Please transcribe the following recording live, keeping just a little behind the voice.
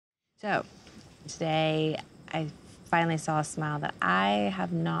So, today I finally saw a smile that I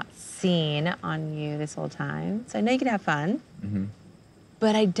have not seen on you this whole time. So I know you can have fun,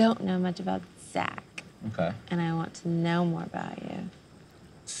 but I don't know much about Zac. Okay. And I want to know more about you.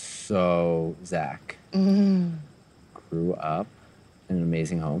 So, Zac grew up in an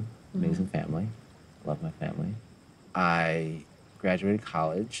amazing home, amazing family. Love my family. I graduated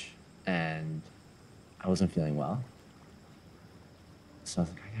college and I wasn't feeling well. So I was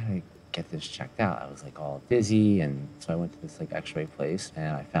like, I gotta get this checked out. I was like all dizzy, and so I went to this like x-ray place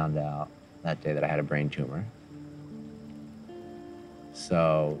and I found out that day that I had a brain tumor.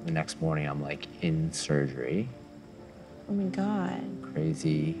 So the next morning I'm like in surgery. Oh my God.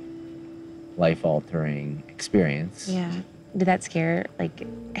 Crazy, life-altering experience. Yeah. Did that scare, like,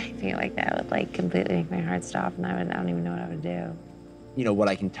 I feel like that would like completely make my heart stop and I don't even know what I would do. You know, what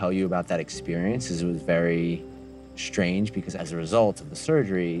I can tell you about that experience is it was very strange because as a result of the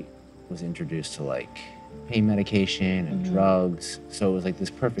surgery, I was introduced to like pain medication and drugs. So it was like this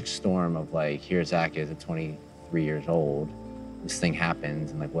perfect storm of like, here Zac is at 23 years old. This thing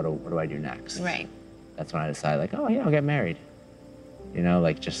happens and like, what do I do next? Right. That's when I decided like, oh yeah, I'll get married. You know,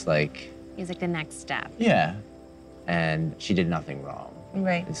 like just like. It was like the next step. Yeah. And she did nothing wrong.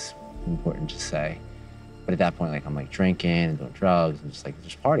 Right. It's important to say. But at that point, like I'm like drinking and doing drugs and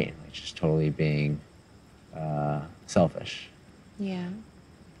just partying, like just totally being selfish. Yeah.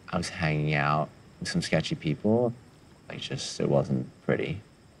 I was hanging out with some sketchy people, like just, it wasn't pretty.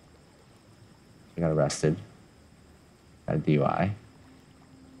 I got arrested, got a DUI,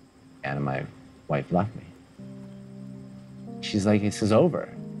 and my wife left me. She's like, this is over.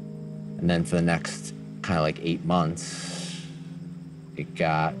 And then for the next kind of like 8 months, it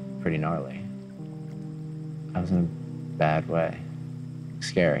got pretty gnarly. I was in a bad way,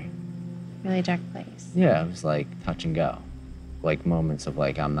 scary. Really dark place. Yeah, it was like touch and go. Like moments of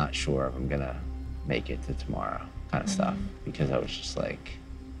like, I'm not sure if I'm gonna make it to tomorrow kind of stuff. Because I was just like.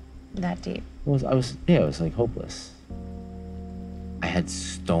 That deep. It was like hopeless. I had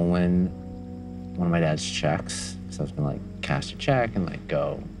stolen one of my dad's checks. So I was gonna like cash a check and like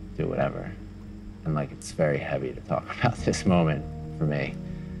go do whatever. And like, it's very heavy to talk about this moment for me.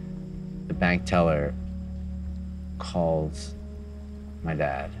 The bank teller calls my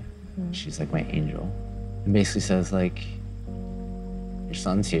dad. She's like my angel. And basically says like, your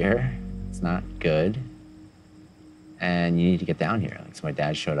son's here, it's not good, and you need to get down here. Like, so my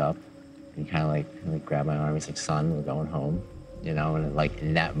dad showed up, and he kind of like grabbed my arm. He's like, son, we're going home, you know? And like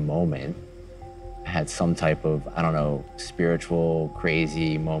in that moment, I had some type of, I don't know, spiritual,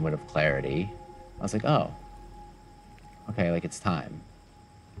 crazy moment of clarity. I was like, oh, okay, like it's time.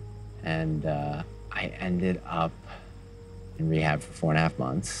 And I ended up in rehab for 4.5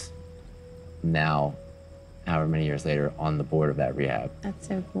 months. Now, however many years later, on the board of that rehab. That's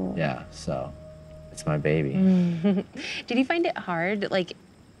so cool. Yeah, so it's my baby. Did you find it hard, like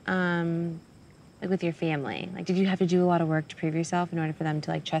with your family? Like, did you have to do a lot of work to prove yourself in order for them to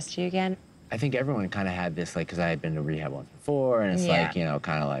like trust you again? I think everyone kind of had this, like, because I had been to rehab once before, and it's like, you know,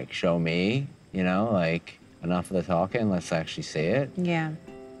 kind of like, show me, you know, like, enough of the talking, let's actually see it. Yeah.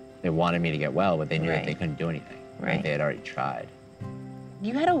 They wanted me to get well, but they knew that they couldn't do anything. Right. They had already tried.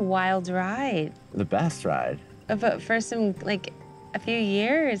 You had a wild ride. The best ride. But for some, like, a few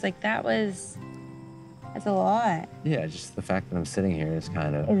years, like, that's a lot. Yeah, just the fact that I'm sitting here is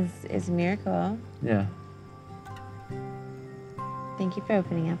kind of. Is a miracle. Yeah. Thank you for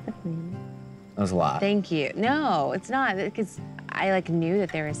opening up with me. That was a lot. Thank you. No, it's not, because I, like, knew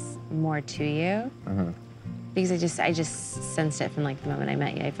that there was more to you. Because I just sensed it from like the moment I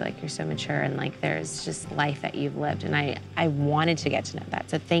met you. I feel like you're so mature and like there's just life that you've lived, and I wanted to get to know that.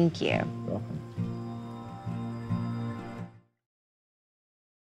 So thank you. You're welcome.